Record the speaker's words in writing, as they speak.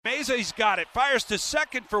Meza's got it. Fires to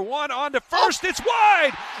second for one. On to first. It's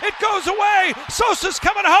wide. It goes away. Sosa's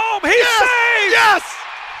coming home. He's saved. Yes!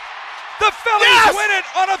 The Phillies win it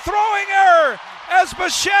on a throwing error as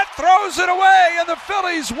Bichette throws it away, and the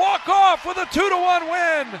Phillies walk off with a 2-1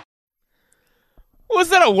 win. Was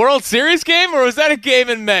that a World Series game or was that a game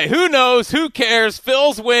in May? Who knows? Who cares?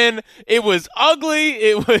 Phils win. It was ugly.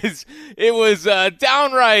 It was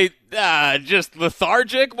downright just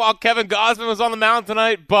lethargic while Kevin Gausman was on the mound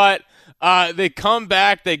tonight. But they come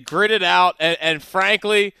back. They grit it out. And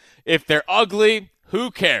frankly, if they're ugly,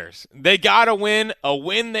 who cares? They got to win, a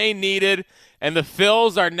win they needed. And the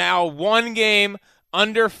Phils are now one game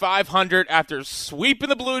under 500 after sweeping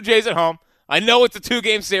the Blue Jays at home. I know it's a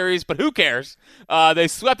 2-game series, but who cares? They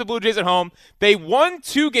swept the Blue Jays at home. They won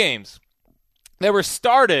 2 games that were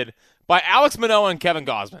started by Alex Manoah and Kevin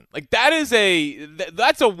Gausman. Like, that's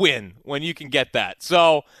a win when you can get that.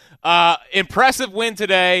 So, impressive win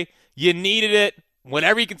today. You needed it.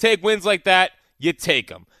 Whenever you can take wins like that, you take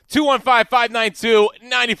them.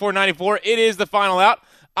 215-592-9494. It is the Final Out.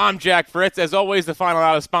 I'm Jack Fritz. As always, the Final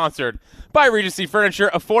Out is sponsored by Regency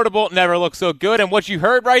Furniture. Affordable, never looks so good. And what you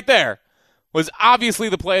heard right there was obviously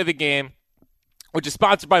the play of the game, which is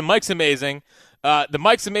sponsored by Mike's Amazing. The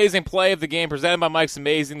Mike's Amazing play of the game presented by Mike's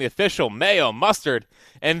Amazing, the official mayo, mustard,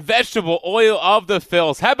 and vegetable oil of the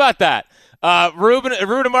Phils. How about that? Ruben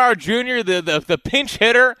Amaro Jr., the pinch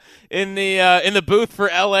hitter in the booth for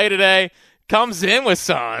LA today, comes in with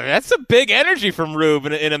some. That's a big energy from Rube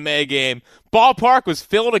in a May game. Ballpark was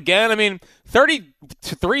filled again. I mean,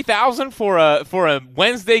 33,000 for a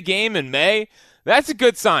Wednesday game in May. That's a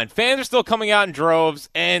good sign. Fans are still coming out in droves,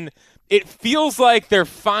 and it feels like they're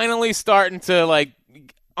finally starting to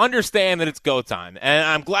understand that it's go time. And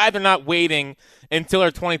I'm glad they're not waiting until they're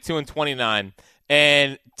 22 and 29.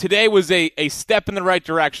 And today was a step in the right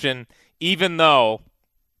direction, even though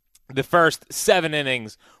the first 7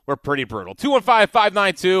 innings were pretty brutal.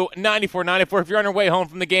 215-592-9494. If you're on your way home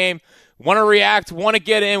from the game, want to react, want to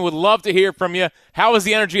get in, would love to hear from you. How was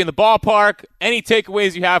the energy in the ballpark? Any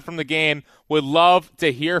takeaways you have from the game? Would love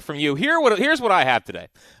to hear from you. Here's what I have today.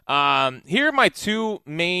 Here are my 2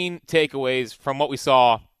 main takeaways from what we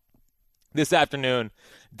saw this afternoon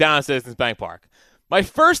down at Citizens Bank Park. My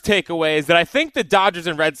first takeaway is that I think the Dodgers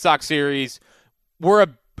and Red Sox series were a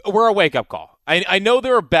wake-up call. I know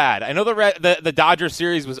they were bad. I know the Dodgers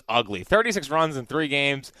series was ugly. 36 runs in 3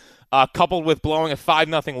 games, coupled with blowing a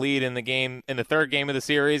 5-0 lead in the third game of the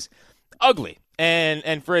series. Ugly.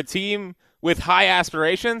 And for a team with high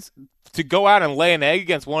aspirations to go out and lay an egg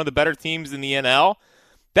against one of the better teams in the NL,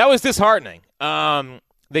 that was disheartening.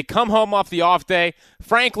 They come home off the off day.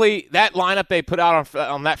 Frankly, that lineup they put out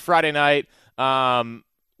on that Friday night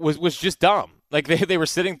was just dumb. Like, they were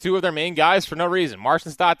sitting 2 of their main guys for no reason.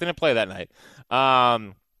 Marson Stott didn't play that night.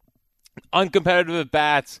 Uncompetitive at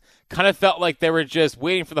bats. Kind of felt like they were just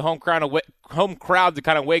waiting for the home crowd to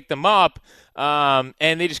kind of wake them up, and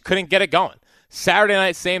they just couldn't get it going. Saturday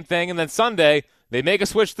night, same thing. And then Sunday, they make a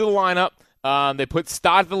switch to the lineup. They put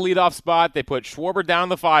Stott at the leadoff spot. They put Schwarber down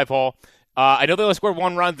the 5-hole. I know they only scored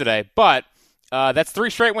 1 run today, but that's 3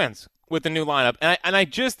 straight wins with the new lineup. And I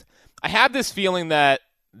have this feeling that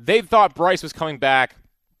they thought Bryce was coming back,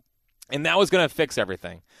 and that was going to fix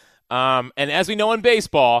everything. And as we know in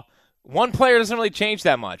baseball, one player doesn't really change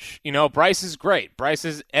that much. You know, Bryce is great. Bryce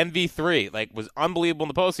is MV3, was unbelievable in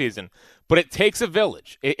the postseason. But it takes a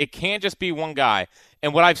village. It can't just be one guy.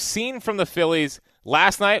 And what I've seen from the Phillies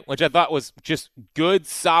last night, which I thought was just good,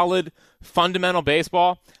 solid, fundamental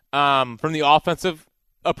baseball from the offensive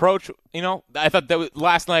approach, I thought that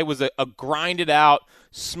last night was a grinded out,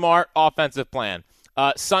 smart offensive plan.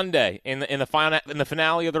 Sunday in the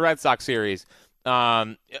finale of the Red Sox series,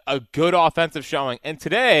 a good offensive showing. And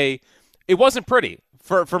today, it wasn't pretty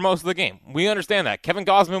for most of the game. We understand that. Kevin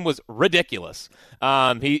Gausman was ridiculous.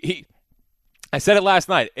 I said it last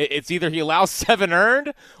night. It's either he allows 7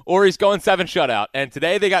 earned or he's going 7 shutout. And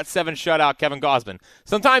today they got 7 shutout Kevin Gausman.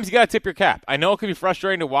 Sometimes you got to tip your cap. I know it can be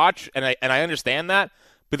frustrating to watch, and I understand that,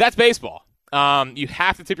 but that's baseball. You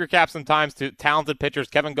have to tip your cap sometimes to talented pitchers.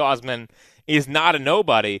 Kevin Gausman is not a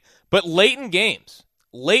nobody. But late in games,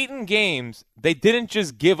 they didn't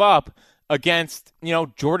just give up against,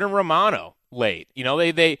 Jordan Romano late.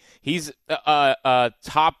 He's a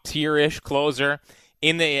top tier-ish closer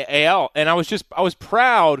in the AL, and I was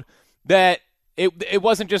proud that it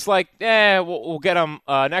wasn't just like, we'll get him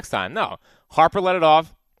next time. No, Harper let it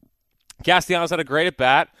off. Castellanos had a great at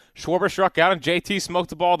bat. Schwarber struck out, and JT smoked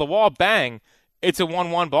the ball to the wall. Bang! It's a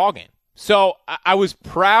 1-1 ball game. So I was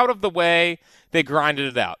proud of the way they grinded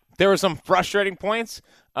it out. There were some frustrating points.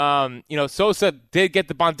 Sosa did get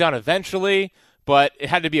the bunt down eventually, but it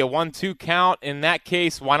had to be a 1-2 count. In that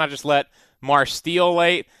case, why not just let Marsh steal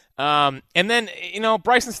late? And then,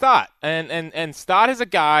 Bryson Stott. And Stott is a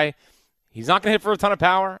guy, he's not going to hit for a ton of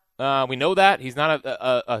power. We know that. He's not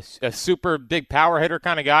a super big power hitter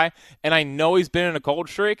kind of guy. And I know he's been in a cold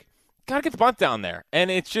streak. Got to get the bunt down there.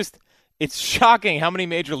 And it's shocking how many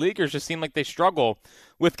major leaguers just seem like they struggle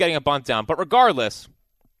with getting a bunt down. But regardless,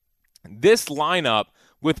 this lineup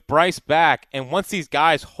with Bryce back, and once these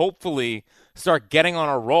guys hopefully start getting on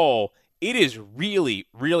a roll, it is really,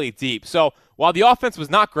 really deep. So while the offense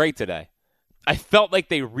was not great today, I felt like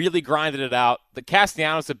they really grinded it out. The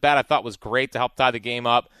Castellanos at bat I thought was great to help tie the game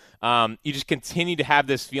up. You just continue to have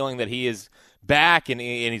this feeling that he is back and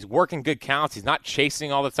he's working good counts. He's not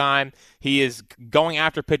chasing all the time. He is going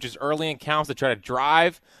after pitches early in counts to try to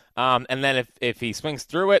drive. And then if he swings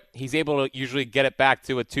through it, he's able to usually get it back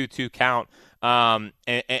to a 2-2 count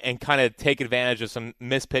and kind of take advantage of some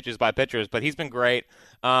missed pitches by pitchers. But he's been great.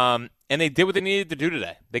 And they did what they needed to do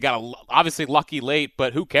today. They got obviously lucky late,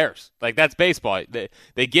 but who cares? Like, that's baseball.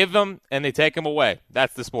 They give them and they take them away.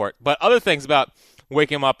 That's the sport. But other things about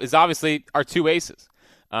waking him up is obviously our two aces.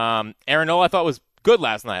 Aaron Nola I thought was good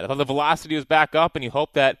last night. I thought the velocity was back up, and you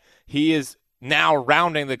hope that he is now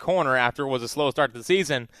rounding the corner after it was a slow start to the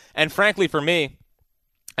season. And frankly, for me,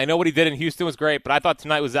 I know what he did in Houston was great, but I thought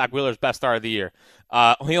tonight was Zach Wheeler's best start of the year.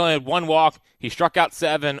 He only had one walk. He struck out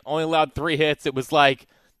 7, only allowed 3 hits. It was like,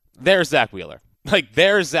 there's Zach Wheeler.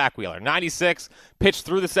 There's Zach Wheeler. 96, pitched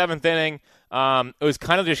through the 7th inning. It was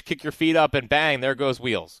kind of just kick your feet up and bang, there goes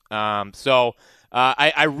Wheels.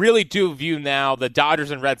 I really do view now the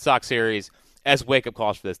Dodgers and Red Sox series as wake-up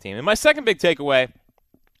calls for this team. And my second big takeaway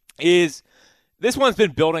is this one's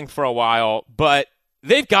been building for a while, but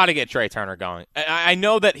they've got to get Trey Turner going. I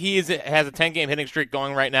know that he has a 10-game hitting streak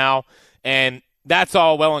going right now, and that's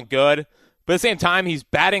all well and good. But at the same time, he's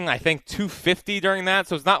batting, I think, 250 during that.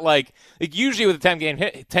 So it's not like usually with a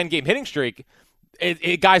 10-game hitting streak,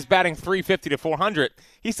 guys batting 350 to 400.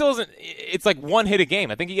 He still isn't. It's like one hit a game.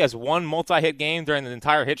 I think he has one multi-hit game during the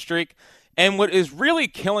entire hit streak. And what is really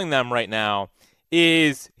killing them right now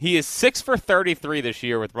is he is 6 for 33 this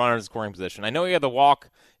year with runners in scoring position. I know he had the walk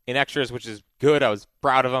in extras, which is good. I was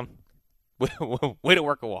proud of him. Way to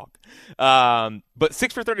work a walk. But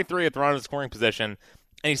 6 for 33 with runners in scoring position.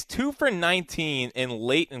 And he's 2 for 19 in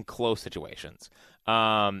late and close situations.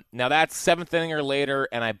 Now that's 7th inning or later,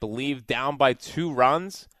 and I believe down by 2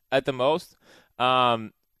 runs at the most.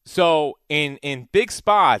 So in big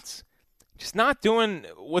spots, just not doing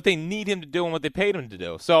what they need him to do and what they paid him to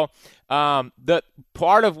do. So the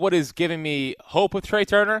part of what is giving me hope with Trey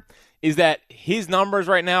Turner is that his numbers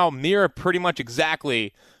right now mirror pretty much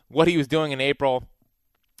exactly what he was doing in April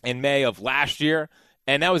and May of last year.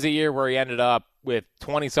 And that was a year where he ended up with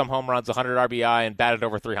 20-some home runs, 100 RBI, and batted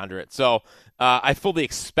over 300. So I fully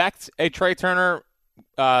expect a Trey Turner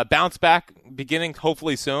bounce back beginning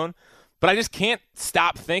hopefully soon. But I just can't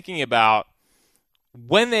stop thinking about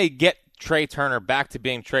when they get Trey Turner back to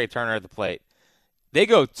being Trey Turner at the plate. They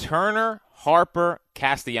go Turner, Harper,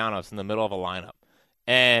 Castellanos in the middle of a lineup.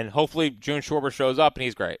 And hopefully June Schwarber shows up and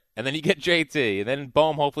he's great. And then you get JT. And then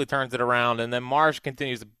Bohm hopefully turns it around. And then Marsh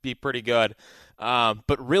continues to be pretty good.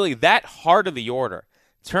 But really, that heart of the order,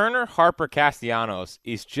 Turner, Harper, Castellanos,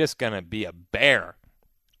 is just going to be a bear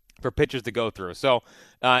for pitchers to go through. So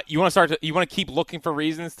you want to keep looking for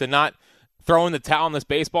reasons to not throw in the towel on this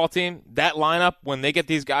baseball team. That lineup, when they get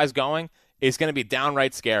these guys going, is going to be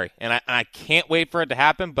downright scary. And I can't wait for it to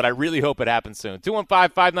happen, but I really hope it happens soon.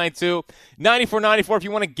 215-592-9494 if you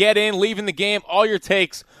want to get in, leaving the game, all your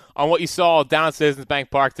takes on what you saw down at Citizens Bank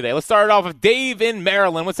Park today. Let's start it off with Dave in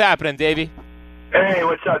Maryland. What's happening, Davey? Hey,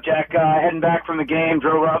 what's up, Jack? Heading back from the game,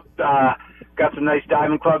 drove up, got some nice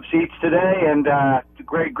Diamond Club seats today, and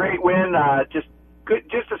great win. Just good,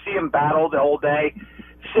 just to see him battle the whole day.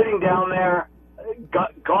 Sitting down there,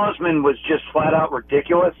 Gosman was just flat out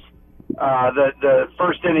ridiculous. The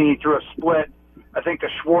first inning he threw a split, I think, to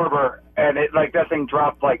Schwarber, and that thing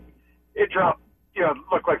dropped looked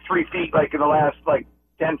like 3 feet, like in the last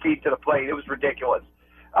 10 feet to the plate. It was ridiculous.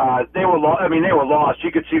 They were lost.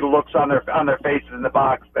 You could see the looks on their faces in the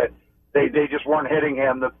box that they just weren't hitting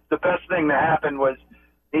him. The best thing that happened was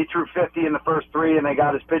he threw 50 in the first 3, and they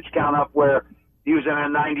got his pitch count up where he was in a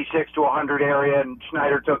 96 to 100 area, and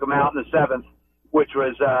Schneider took him out in the 7th, which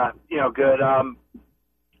was good.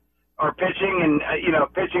 Our pitching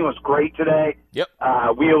pitching was great today. Yep.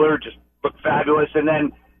 Wheeler just looked fabulous, and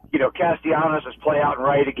then Castellanos is play out and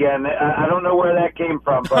right again. I don't know where that came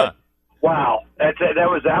from, but wow, that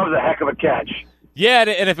was a heck of a catch. Yeah,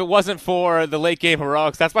 and if it wasn't for the late game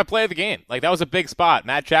heroics, that's my play of the game. Like, that was a big spot.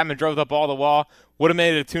 Matt Chapman drove the ball to the wall, would have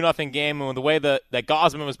made it a 2-0 game, and with the way that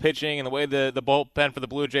Gosman was pitching and the way the bullpen for the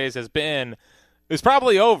Blue Jays has been, it's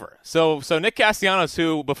probably over. So Nick Castellanos,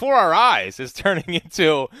 who before our eyes is turning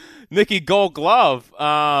into Nicky Gold Glove,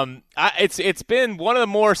 it's been one of the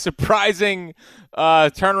more surprising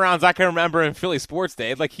turnarounds I can remember in Philly sports,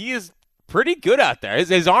 Dave. Like, he is pretty good out there.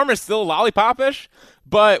 His arm is still lollipop-ish,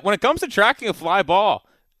 but when it comes to tracking a fly ball,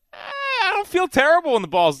 I don't feel terrible when the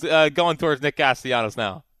ball's going towards Nick Castellanos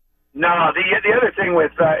now. No, the other thing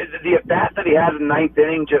with the at-bat that he had in the ninth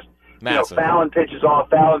inning, just fouling pitches off,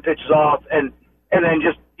 and then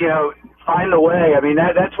just find a way. I mean,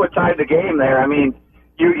 that's what tied the game there. I mean,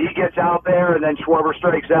 he gets out there, and then Schwarber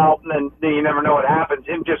strikes out, and then you never know what happens.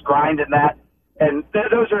 Him just grinding that. And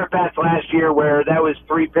those are at-bats last year where that was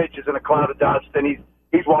 3 pitches in a cloud of dust, and he's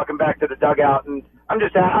walking back to the dugout. And I'm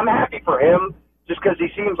happy for him just because he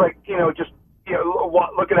seems like, look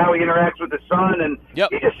at how he interacts with his son, and Yep.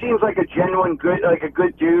 He just seems like a genuine good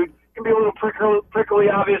dude. Can be a little prickly,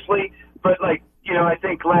 obviously, but I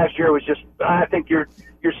think last year was just. I think you're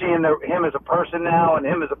seeing him as a person now and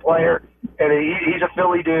him as a player, and he's a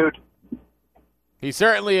Philly dude. He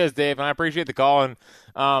certainly is, Dave, and I appreciate the call. And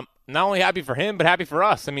not only happy for him, but happy for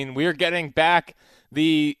us. I mean, we're getting back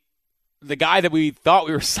the guy that we thought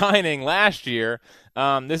we were signing last year.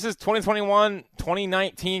 This is 2021,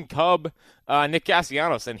 2019 Cub Nick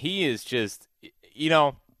Castellanos, and he is just,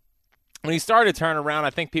 when he started to turn around,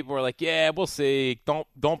 I think people were like, yeah, we'll see.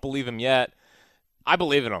 Don't believe him yet. I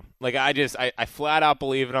believe in him. Like, I flat out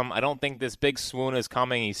believe in him. I don't think this big swoon is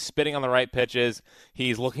coming. He's spitting on the right pitches.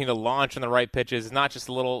 He's looking to launch on the right pitches. It's not just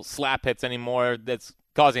the little slap hits anymore that's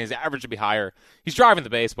causing his average to be higher. He's driving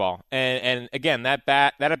the baseball. And again, that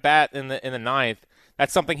at bat in the ninth,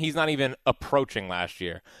 that's something he's not even approaching last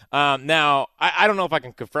year. Now, I don't know if I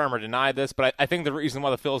can confirm or deny this, but I think the reason why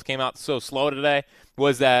the Phillies came out so slow today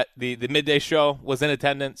was that the midday show was in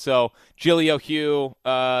attendance. So Giglio, Hugh,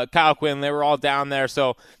 Kyle Quinn, they were all down there.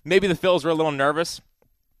 So maybe the Phillies were a little nervous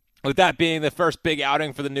with that being the first big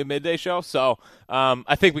outing for the new midday show. So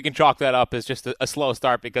I think we can chalk that up as just a slow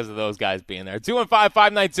start because of those guys being there.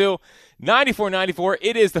 215-592-9494.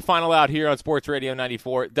 It is the final out here on Sports Radio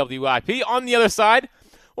 94 WIP. On the other side,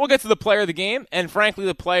 we'll get to the player of the game, and frankly,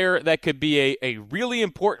 the player that could be a really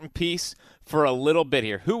important piece for a little bit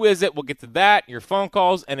here. Who is it? We'll get to that, your phone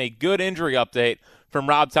calls, and a good injury update from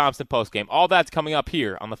Rob Thompson postgame. All that's coming up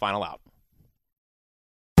here on the final out.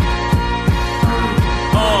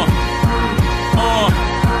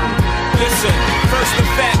 Listen, first the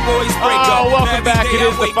Fat Boys break up. Welcome back. It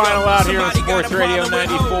is the final out here on Sports Radio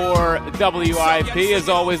 94 WIP. As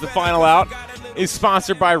always, the final out is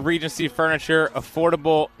sponsored by Regency Furniture.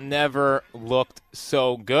 Affordable never looked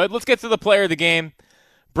so good. Let's get to the player of the game.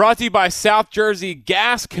 Brought to you by South Jersey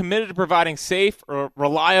Gas, committed to providing safe,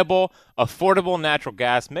 reliable, affordable natural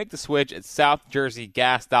gas. Make the switch at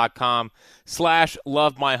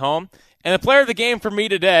southjerseygas.com/lovemyhome. And the player of the game for me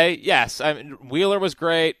today, yes, Wheeler was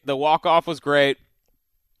great. The walk-off was great.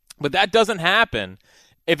 But that doesn't happen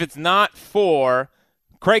if it's not for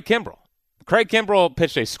Craig Kimbrell. Craig Kimbrell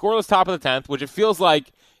pitched a scoreless top of the 10th, which it feels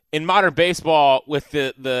like in modern baseball with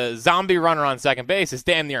the zombie runner on second base is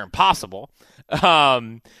damn near impossible.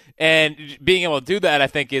 And being able to do that, I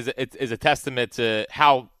think, is a testament to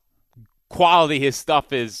how quality his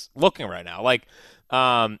stuff is looking right now. Like,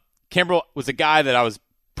 Kimbrell was a guy that I was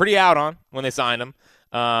pretty out on when they signed him.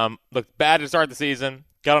 Looked bad to start the season.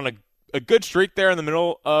 Got on a good streak there in the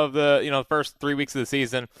middle of the first 3 weeks of the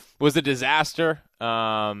season. Was a disaster.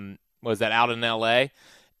 Was that out in L.A.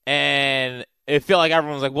 And it felt like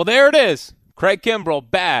everyone was like, well, there it is. Craig Kimbrell,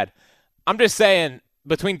 bad. I'm just saying,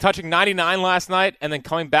 between touching 99 last night and then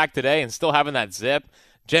coming back today and still having that zip,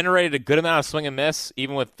 generated a good amount of swing and miss,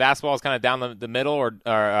 even with fastballs kind of down the middle or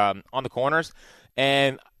on the corners.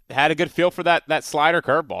 And had a good feel for that slider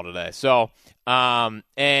curveball today. So,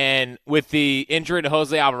 and with the injury to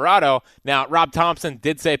Jose Alvarado, now Rob Thompson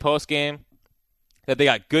did say post-game that they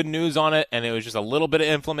got good news on it, and it was just a little bit of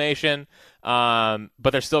inflammation,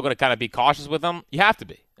 but they're still going to kind of be cautious with him. You have to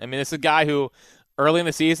be. I mean, this is a guy who early in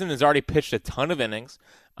the season has already pitched a ton of innings,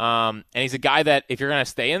 and he's a guy that if you're going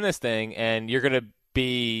to stay in this thing and you're going to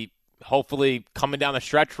be hopefully coming down the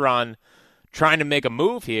stretch run trying to make a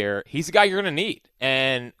move here, he's a guy you're going to need.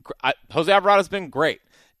 And Jose Alvarado's been great.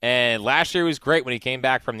 And last year he was great when he came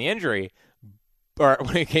back from the injury, or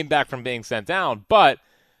when he came back from being sent down. But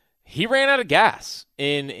he ran out of gas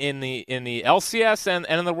in the LCS and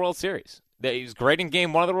in the World Series. He was great in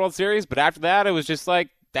Game 1 of the World Series, but after that it was just like,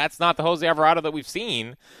 that's not the Jose Alvarado that we've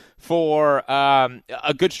seen for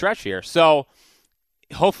a good stretch here. So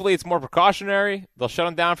hopefully it's more precautionary. They'll shut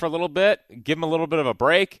him down for a little bit, give him a little bit of a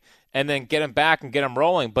break, and then get him back and get him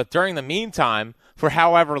rolling. But during the meantime, for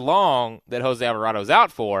however long that Jose Alvarado's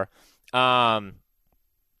out for,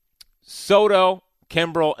 Soto,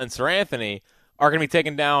 Kimbrel, and Sir Anthony are going to be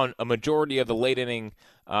taking down a majority of the late inning,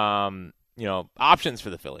 options for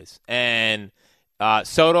the Phillies. And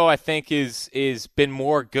Soto, I think, is been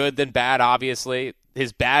more good than bad. Obviously,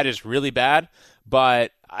 his bad is really bad,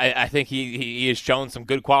 but I think he has shown some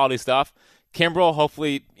good quality stuff. Kimbrel,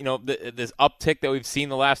 hopefully, this uptick that we've seen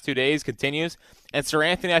the last 2 days continues. And Sir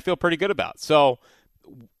Anthony, I feel pretty good about. So,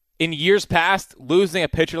 in years past, losing a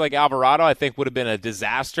pitcher like Alvarado, I think, would have been a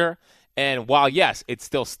disaster. And while, yes, it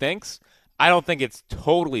still stinks, I don't think it's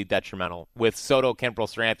totally detrimental with Soto, Kimbrel,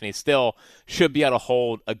 Sir Anthony still should be able to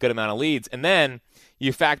hold a good amount of leads. And then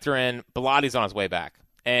you factor in Bilatti's on his way back.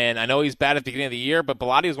 And I know he's bad at the beginning of the year, but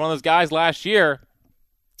Bilotti was one of those guys last year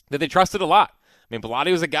that they trusted a lot. I mean,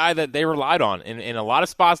 Bilotti was a guy that they relied on in a lot of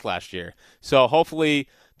spots last year. So hopefully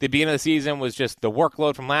the beginning of the season was just the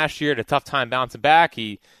workload from last year, the tough time bouncing back.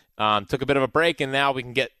 He took a bit of a break, and now we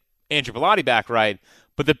can get Andrew Bilotti back right.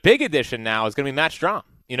 But the big addition now is going to be Matt Strahm.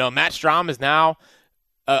 Matt Strahm is now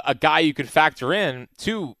a guy you could factor in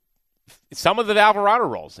to some of the Alvarado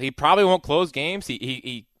roles. He probably won't close games.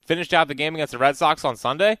 He finished out the game against the Red Sox on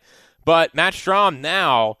Sunday. But Matt Strahm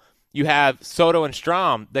now, you have Soto and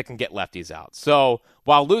Strahm that can get lefties out. So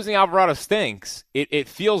while losing Alvarado stinks, it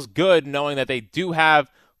feels good knowing that they do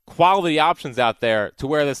have quality options out there to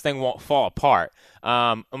where this thing won't fall apart.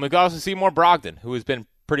 And we can also see more Brogdon, who has been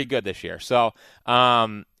pretty good this year. So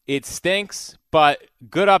it stinks, but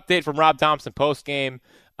good update from Rob Thompson post-game.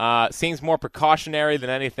 Seems more precautionary than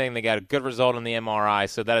anything. They got a good result on the MRI,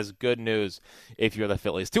 so that is good news if you're the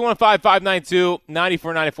Phillies.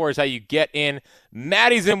 215-592-9494 is how you get in.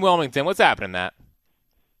 Maddie's in Wilmington. What's happening, Matt?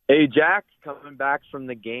 Hey, Jack, coming back from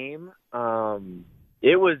the game.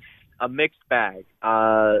 It was a mixed bag.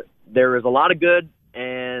 There was a lot of good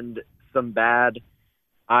and some bad.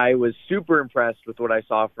 I was super impressed with what I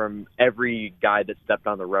saw from every guy that stepped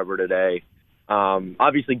on the rubber today.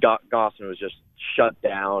 Obviously, Gossman was just shut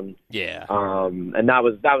down. Yeah. And that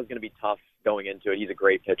was going to be tough going into it. He's a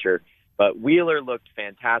great pitcher. But Wheeler looked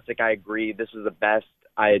fantastic. I agree. This was the best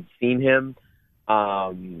I had seen him.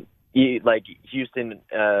 Houston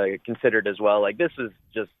considered as well. This is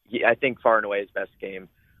just, I think, far and away his best game.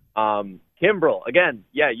 Kimbrel, again,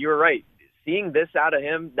 yeah, you were right. Seeing this out of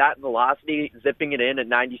him, that velocity, zipping it in at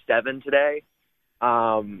 97 today,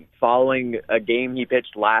 following a game he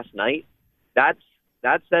pitched last night, that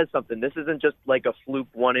says something. This isn't just like a fluke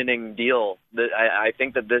one-inning deal. I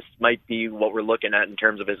think that this might be what we're looking at in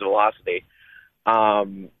terms of his velocity.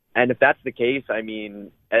 And if that's the case, I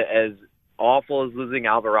mean, as awful as losing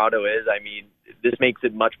Alvarado is, I mean, this makes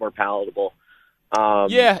it much more palatable.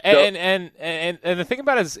 And the thing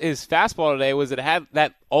about his fastball today was it had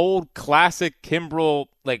that old classic Kimbrel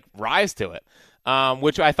rise to it,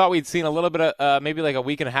 which I thought we'd seen a little bit of maybe like a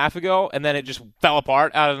week and a half ago, and then it just fell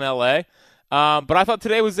apart out in L.A. But I thought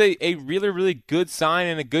today was a really, really good sign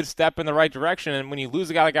and a good step in the right direction. And when you lose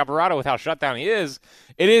a guy like Alvarado with how shut down he is,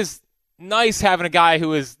 it is nice having a guy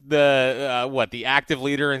who is the active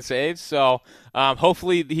leader in saves. So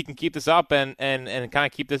hopefully he can keep this up and kind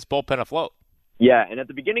of keep this bullpen afloat. Yeah, and at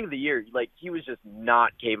the beginning of the year, he was just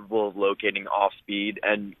not capable of locating off speed,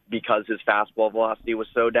 and because his fastball velocity was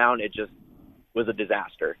so down, it just was a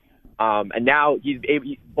disaster. And now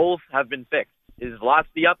both have been fixed. His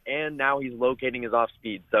velocity up, and now he's locating his off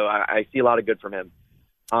speed. So I see a lot of good from him.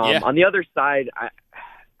 On the other side,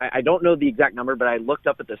 I don't know the exact number, but I looked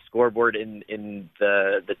up at the scoreboard in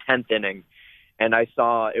the 10th inning, and I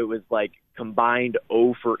saw it was combined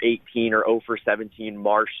 0 for 18 or 0 for 17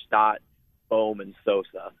 Marsh, Stott, Bohm, and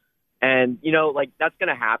Sosa. And, that's going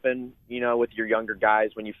to happen, with your younger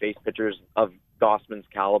guys when you face pitchers of Gossman's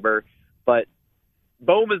caliber. But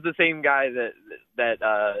Bohm is the same guy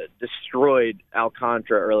that destroyed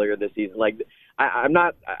Alcantara earlier this season.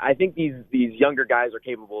 I think these younger guys are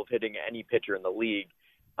capable of hitting any pitcher in the league.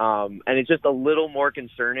 And it's just a little more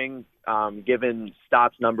concerning, given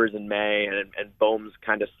Stott's numbers in May and Bohm's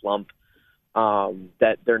kind of slump,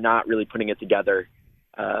 that they're not really putting it together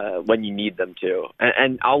when you need them to.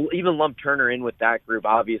 And I'll even lump Turner in with that group.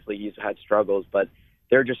 Obviously, he's had struggles, but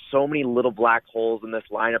there are just so many little black holes in this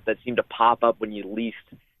lineup that seem to pop up when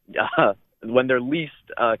they're least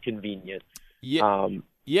convenient.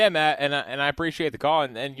 Yeah, Matt, and I appreciate the call,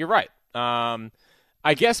 and you're right.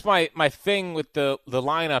 I guess my thing with the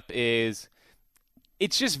lineup is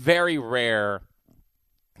it's just very rare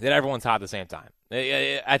that everyone's hot at the same time.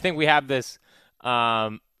 I think we have this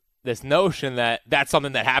this notion that that's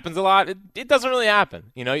something that happens a lot. It doesn't really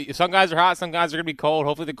happen. Some guys are hot, some guys are going to be cold.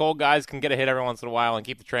 Hopefully the cold guys can get a hit every once in a while and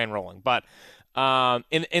keep the train rolling. But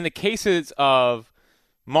in the cases of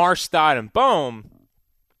Marsh, Stott, and Bohm,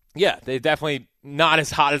 yeah, they're definitely not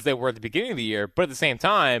as hot as they were at the beginning of the year. But at the same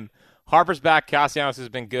time, Harper's back, Castellanos has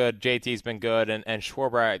been good, JT's been good, and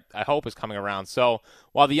Schwarber, I hope, is coming around. So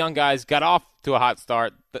while the young guys got off to a hot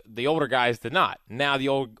start, the older guys did not. Now the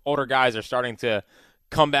older guys are starting to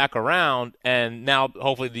come back around, and now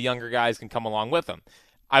hopefully the younger guys can come along with them.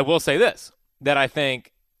 I will say this, that I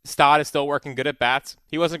think Stott is still working good at bats.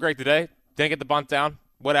 He wasn't great today. Didn't get the bunt down.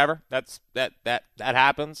 Whatever. That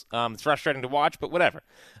happens. It's frustrating to watch, but whatever.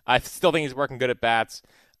 I still think he's working good at bats,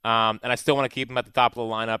 and I still want to keep him at the top of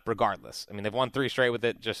the lineup regardless. I mean, they've won 3 straight with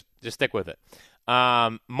it. Just stick with it.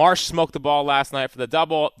 Marsh smoked the ball last night for the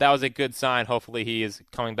double. That was a good sign. Hopefully he is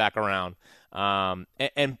coming back around.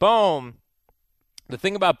 And Bohm, the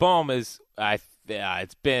thing about Bohm is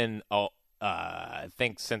it's been I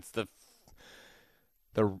think since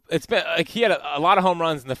it's been like he had a lot of home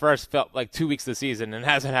runs in the first 2 weeks of the season and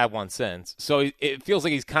hasn't had one since. So it feels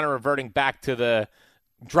like he's kind of reverting back to the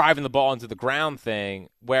driving the ball into the ground thing,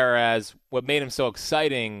 whereas what made him so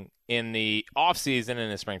exciting in the offseason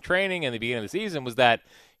and in spring training and the beginning of the season was that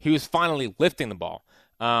he was finally lifting the ball.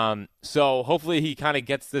 So hopefully he kind of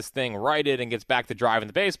gets this thing righted and gets back to driving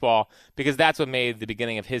the baseball, because that's what made the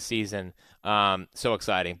beginning of his season so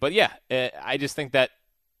exciting. But yeah, I just think that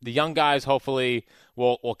the young guys hopefully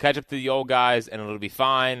will catch up to the old guys and it'll be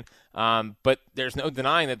fine. But there's no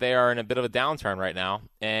denying that they are in a bit of a downturn right now,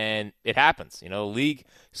 and it happens. The league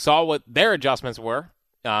saw what their adjustments were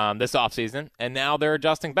this offseason, and now they're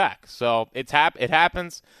adjusting back. So it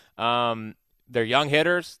happens. They're young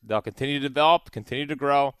hitters. They'll continue to develop, continue to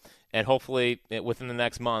grow, and hopefully within the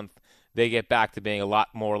next month they get back to being a lot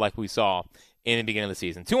more like we saw in the beginning of the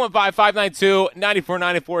season.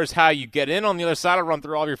 215-592-9494 is how you get in. On the other side, I'll run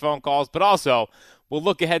through all of your phone calls, but also we'll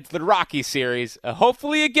look ahead to the Rockies series.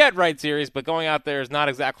 Hopefully a get-right series, but going out there has not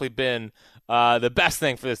exactly been the best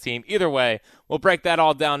thing for this team. Either way, we'll break that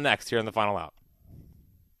all down next here in the Final Out.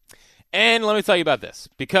 And let me tell you about this,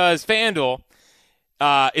 because FanDuel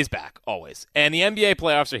is back, always. And the NBA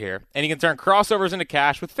playoffs are here, and you can turn crossovers into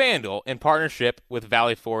cash with FanDuel in partnership with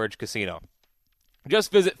Valley Forge Casino.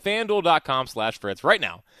 Just visit FanDuel.com/Fritz right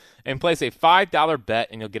now and place a $5 bet,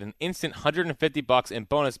 and you'll get an instant $150 in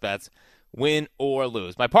bonus bets, win or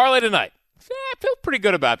lose. My parlay tonight, I feel pretty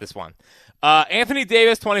good about this one. Anthony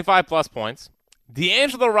Davis, 25-plus points.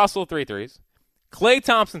 D'Angelo Russell, 3 threes. Klay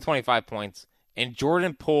Thompson, 25 points. And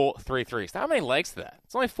Jordan Poole, 3 threes. Now, how many legs to that?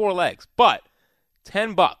 It's only 4 legs. But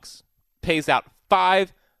 $10 pays out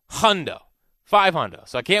 $500.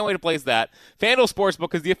 So I can't wait to place that. FanDuel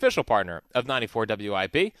Sportsbook is the official partner of 94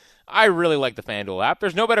 WIP. I really like the FanDuel app.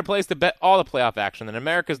 There's no better place to bet all the playoff action than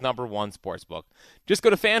America's #1 sportsbook. Just go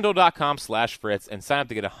to FanDuel.com/Fritz and sign up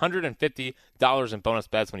to get $150 in bonus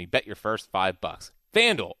bets when you bet your first $5.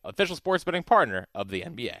 FanDuel, official sports betting partner of the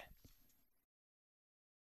NBA.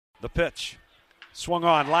 The pitch. Swung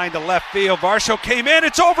on, line to left field. Varsho came in.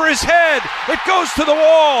 It's over his head. It goes to the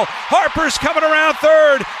wall. Harper's coming around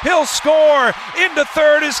third. He'll score. Into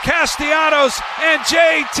third is Castellanos. And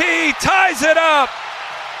JT ties it up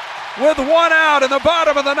with 1 out in the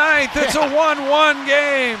bottom of the 9th. It's a 1-1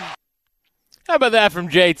 game. How about that from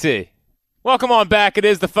JT? Welcome on back. It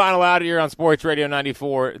is the Final Out here on Sports Radio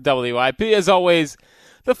 94 WIP. As always,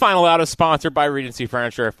 the Final Out is sponsored by Regency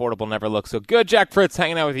Furniture. Affordable never looks so good. Jack Fritz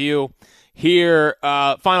hanging out with you here.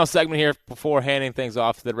 Final segment here before handing things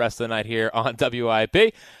off to the rest of the night here on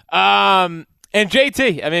WIP. And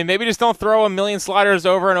JT, I mean, maybe just don't throw a million sliders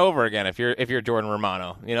over and over again if you're Jordan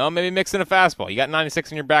Romano. Maybe mix in a fastball. You got 96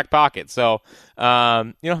 in your back pocket, so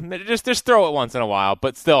just throw it once in a while.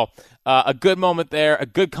 But still, a good moment there, a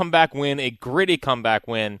good comeback win, a gritty comeback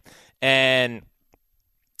win, and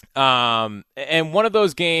one of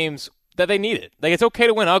those games that they needed. Like, it's okay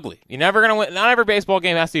to win ugly. You're never going to win. Not every baseball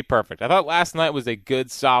game has to be perfect. I thought last night was a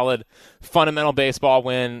good, solid, fundamental baseball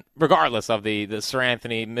win, regardless of the Sir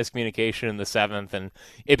Anthony miscommunication in the 7th and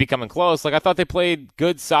it becoming close. Like, I thought they played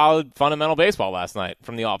good, solid, fundamental baseball last night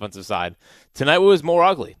from the offensive side. Tonight was more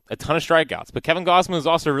ugly. A ton of strikeouts. But Kevin Gausman was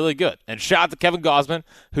also really good. And shout out to Kevin Gausman,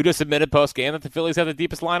 who just admitted post-game that the Phillies have the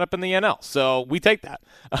deepest lineup in the NL. So we take that.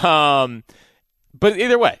 But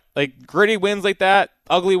either way, like, gritty wins like that,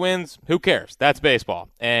 ugly wins, who cares? That's baseball.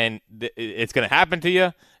 And it's going to happen to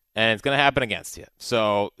you, and it's going to happen against you.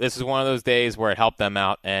 So this is one of those days where it helped them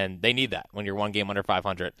out, and they need that when you're 1 game under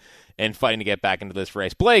 500 and fighting to get back into this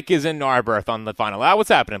race. Blake is in Narberth on the Final Out. What's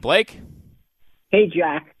happening, Blake? Hey,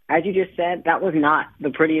 Jack. as you just said, that was not the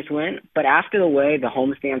prettiest win. But after the way the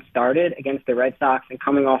homestand started against the Red Sox and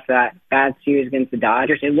coming off that bad series against the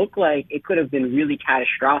Dodgers, it looked like it could have been really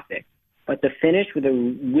catastrophic. But the finish with a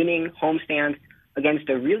winning homestand against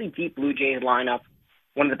a really deep Blue Jays lineup,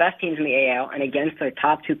 one of the best teams in the AL, and against their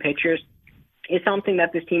top two pitchers, is something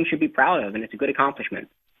that this team should be proud of, and it's a good accomplishment.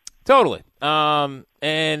 Totally. And,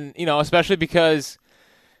 especially because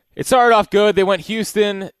it started off good. They went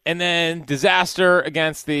Houston, and then disaster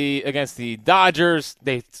against the Dodgers.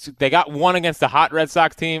 They got one against the hot Red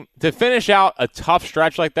Sox team. To finish out a tough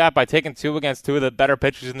stretch like that by taking two against two of the better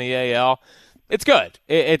pitchers in the AL, it's good.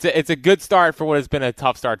 It's a good start for what has been a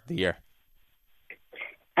tough start to the year.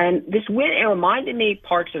 And this win, it reminded me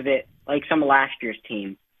parts of it like some of last year's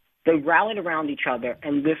team. They rallied around each other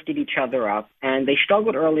and lifted each other up, and they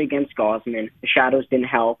struggled early against Gausman. The shadows didn't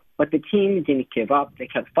help, but the team didn't give up. They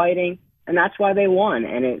kept fighting, and that's why they won.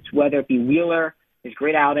 And it's whether it be Wheeler, his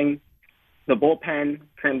great outing, the bullpen,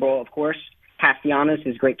 Trimble, of course, Castellanos,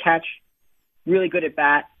 his great catch, really good at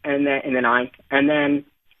bat, and then in the ninth, and then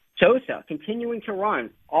Sosa continuing to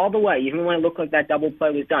run all the way, even when it looked like that double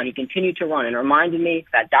play was done. He continued to run, and it reminded me of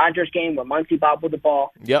that Dodgers game where Muncy bobbled the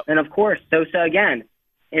ball. Yep. And, of course, Sosa again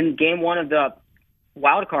in game one of the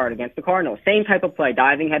wild card against the Cardinals. Same type of play,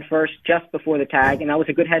 diving head first just before the tag, and that was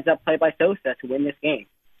a good heads-up play by Sosa to win this game.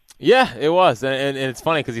 Yeah, it was, and it's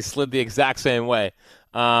funny because he slid the exact same way.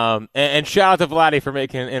 And shout out to Vladdy for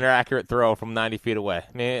making an inaccurate throw from 90 feet away.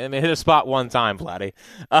 I mean hit a spot one time, Vladdy.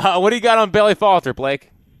 What do you got on Bailey Falter,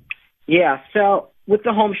 Blake? Yeah, so with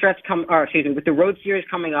the home stretch with the road series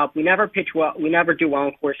coming up, we never pitch well. We never do well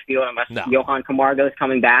in Coors Field unless Johan Camargo is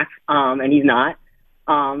coming back, and he's not.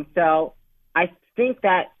 So I think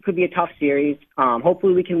that could be a tough series.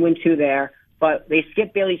 Hopefully we can win two there. But they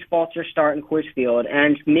skipped Bailey Falter's start in Coors Field,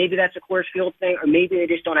 and maybe that's a Coors Field thing, or maybe they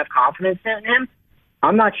just don't have confidence in him.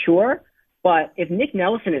 I'm not sure. But if Nick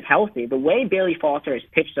Nelson is healthy, the way Bailey Falter has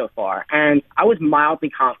pitched so far, and I was mildly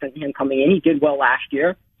confident in him coming in. He did well last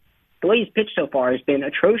year. The way he's pitched so far has been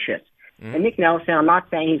atrocious. And Nick Nelson, I'm not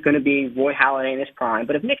saying he's going to be Roy Halladay in his prime,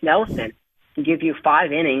 but if Nick Nelson can give you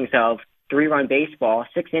 5 innings of 3-run baseball,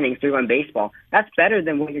 6 innings, 3-run baseball, that's better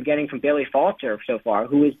than what you're getting from Bailey Falter so far,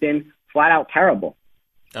 who has been flat out terrible.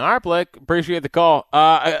 All right, Blake, appreciate the call.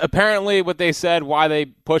 Apparently what they said why they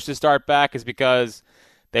pushed the start back is because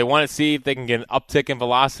they want to see if they can get an uptick in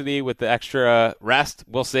velocity with the extra rest.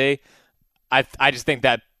 We'll see. I just think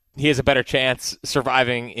that he has a better chance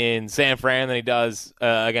surviving in San Fran than he does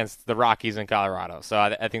against the Rockies in Colorado. So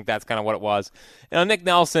I think that's kind of what it was. Nick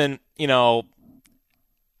Nelson,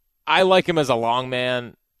 I like him as a long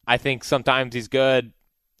man. I think sometimes he's good.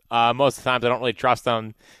 Most of the times I don't really trust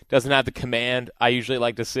him. Doesn't have the command I usually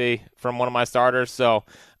like to see from one of my starters. So,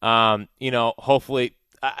 hopefully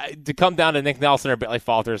to come down to Nick Nelson or Bailey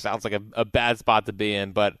Falter sounds like a bad spot to be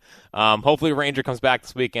in. But hopefully Ranger comes back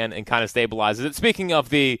this weekend and kind of stabilizes it. Speaking of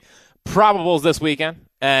the probables this weekend,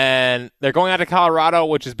 and they're going out to Colorado,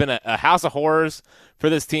 which has been a house of horrors for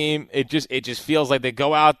this team. It just feels like they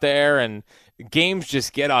go out there and games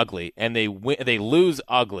just get ugly, and they lose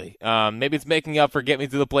ugly. Maybe it's making up for Get Me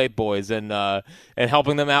to the Plate boys and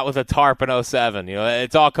helping them out with a tarp in 2007.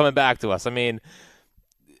 It's all coming back to us. I mean,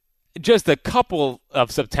 just a couple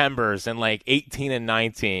of Septembers in like 18 and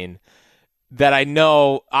 19 that I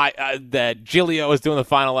know that Giglio was doing the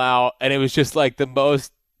final out, and it was just like the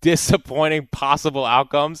most disappointing possible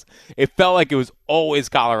outcomes. It felt like it was always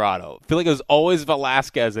Colorado. I feel like it was always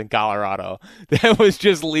Velasquez in Colorado that was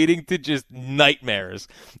just leading to just nightmares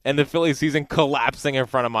and the Phillies season collapsing in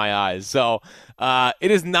front of my eyes. So it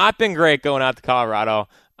has not been great going out to Colorado.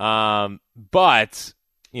 But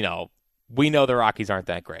we know the Rockies aren't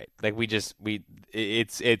that great. Like it's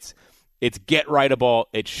get rightable.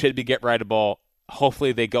 It should be get rightable.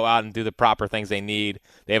 Hopefully they go out and do the proper things they need.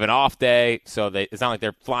 They have an off day, so it's not like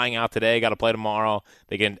they're flying out today, got to play tomorrow.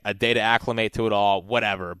 They get a day to acclimate to it all,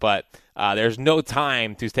 whatever. But there's no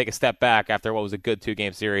time to take a step back after what was a good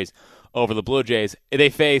 2-game series over the Blue Jays. They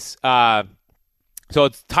face so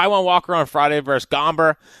it's Taijuan Walker on Friday versus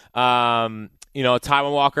Gomber. Taijuan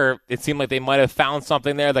Walker, it seemed like they might have found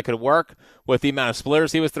something there that could work with the amount of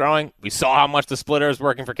splitters he was throwing. We saw how much the splitter is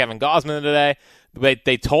working for Kevin Gausman today.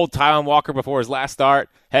 They told Taijuan Walker before his last start,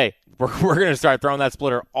 hey, we're going to start throwing that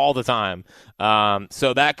splitter all the time.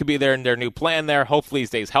 So that could be their new plan there. Hopefully he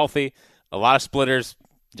stays healthy. A lot of splitters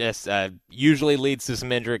just usually leads to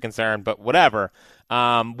some injury concern, but whatever.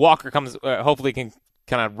 Walker hopefully can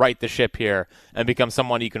kind of right the ship here and become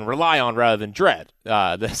someone you can rely on rather than dread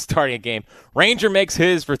the starting a game. Ranger makes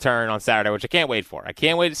his return on Saturday, which I can't wait for. I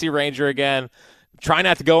can't wait to see Ranger again. Try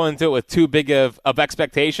not to go into it with too big of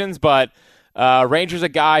expectations, but Ranger's a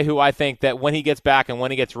guy who I think that when he gets back and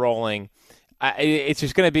when he gets rolling, it's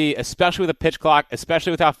just going to be, especially with the pitch clock,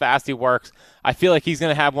 especially with how fast he works, I feel like he's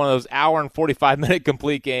going to have one of those hour and 45-minute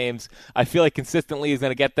complete games. I feel like consistently he's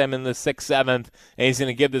going to get them in the 6th, 7th, and he's going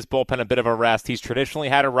to give this bullpen a bit of a rest. He's traditionally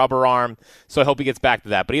had a rubber arm, so I hope he gets back to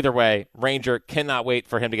that. But either way, Ranger cannot wait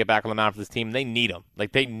for him to get back on the mound for this team. They need him.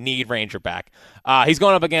 Like, they need Ranger back. He's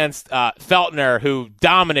going up against Feltner, who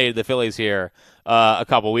dominated the Phillies here a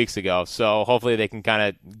couple weeks ago. So hopefully they can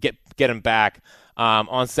kind of get him back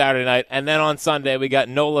on Saturday night. And then on Sunday, we got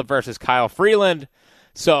Nola versus Kyle Freeland.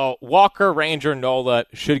 So Walker, Ranger, Nola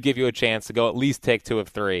should give you a chance to go at least take 2 of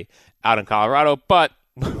 3 out in Colorado. But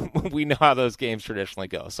we know how those games traditionally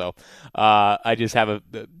go. So I just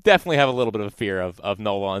definitely have a little bit of a fear of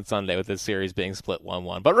Nola on Sunday with this series being split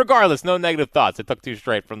 1-1. But regardless, no negative thoughts. It took 2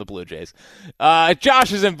 straight from the Blue Jays.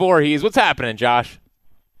 Josh is in Voorhees. What's happening, Josh?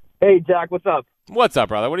 Hey, Jack, what's up? What's up,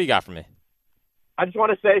 brother? What do you got for me? I just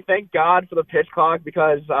want to say thank God for the pitch clock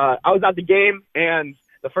because I was at the game and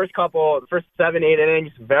the first 7, 8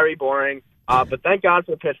 innings, very boring. But thank God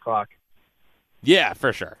for the pitch clock. Yeah,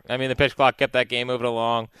 for sure. I mean, the pitch clock kept that game moving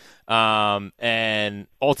along. And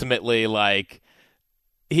ultimately,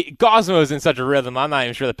 Gosman was in such a rhythm. I'm not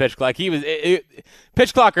even sure the pitch clock.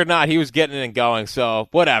 Pitch clock or not, he was getting it and going. So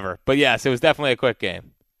whatever. But yes, it was definitely a quick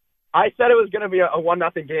game. I said it was going to be a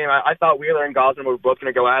 1-0 game. I thought Wheeler and Gosman were both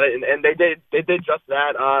going to go at it, and they did. They did just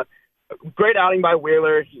that. Great outing by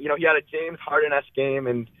Wheeler. He had a James Harden-esque game,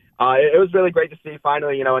 and it was really great to see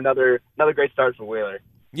finally. Another great start from Wheeler.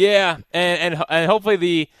 Yeah, and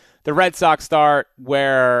hopefully the Red Sox start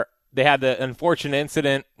where they had the unfortunate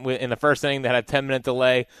incident in the first inning that had a 10-minute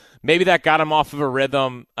delay. Maybe that got him off of a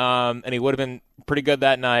rhythm, and he would have been pretty good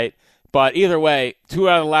that night. But either way, 2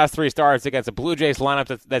 out of the last 3 starts against a Blue Jays lineup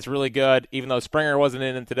that's really good, even though Springer wasn't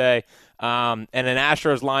in today, and an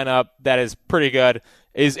Astros lineup that is pretty good,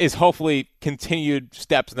 is hopefully continued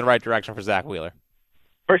steps in the right direction for Zach Wheeler.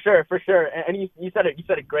 For sure. And you said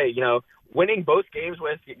it great. Winning both games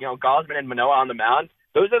with Gosman and Manoah on the mound,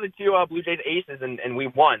 those are the 2 Blue Jays aces, and we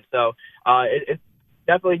won. So it's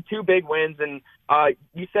definitely 2 big wins. And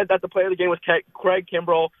you said that the player of the game was Craig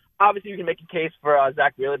Kimbrell. Obviously, you can make a case for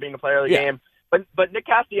Zach Wheeler being the player of the game. But Nick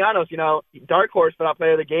Castellanos, dark horse for that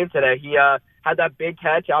player of the game today. He had that big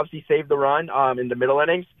catch, obviously saved the run in the middle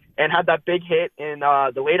innings, and had that big hit in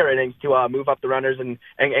the later innings to move up the runners and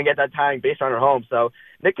get that tying base runner home. So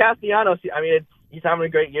Nick Castellanos, he's having a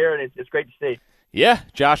great year, and it's great to see. Yeah,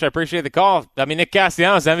 Josh, I appreciate the call. I mean, Nick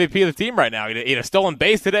Castellanos, MVP of the team right now. He had a stolen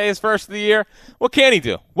base today, his first of the year. What can he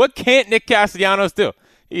do? What can't Nick Castellanos do?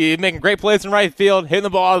 He's making great plays in right field, hitting the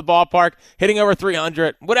ball out of the ballpark, hitting over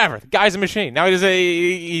 300, whatever. The guy's a machine. Now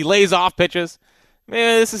he lays off pitches.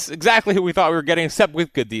 Man, this is exactly who we thought we were getting, except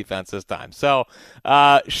with good defense this time. So,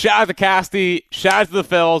 shout out to Casty, shout out to the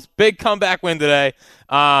Phils. Big comeback win today,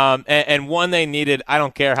 and one they needed. I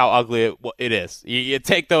don't care how ugly it is. You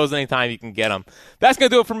take those anytime you can get them. That's going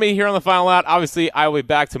to do it for me here on the Final Out. Obviously, I will be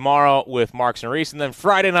back tomorrow with Marks and Reese, and then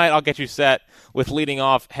Friday night I'll get you set with leading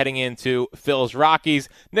off heading into Phil's Rockies.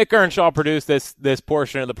 Nick Earnshaw produced this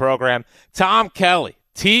portion of the program. Tom Kelly,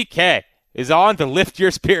 TK, is on to lift your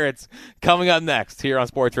spirits coming up next here on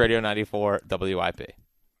Sports Radio 94 WIP.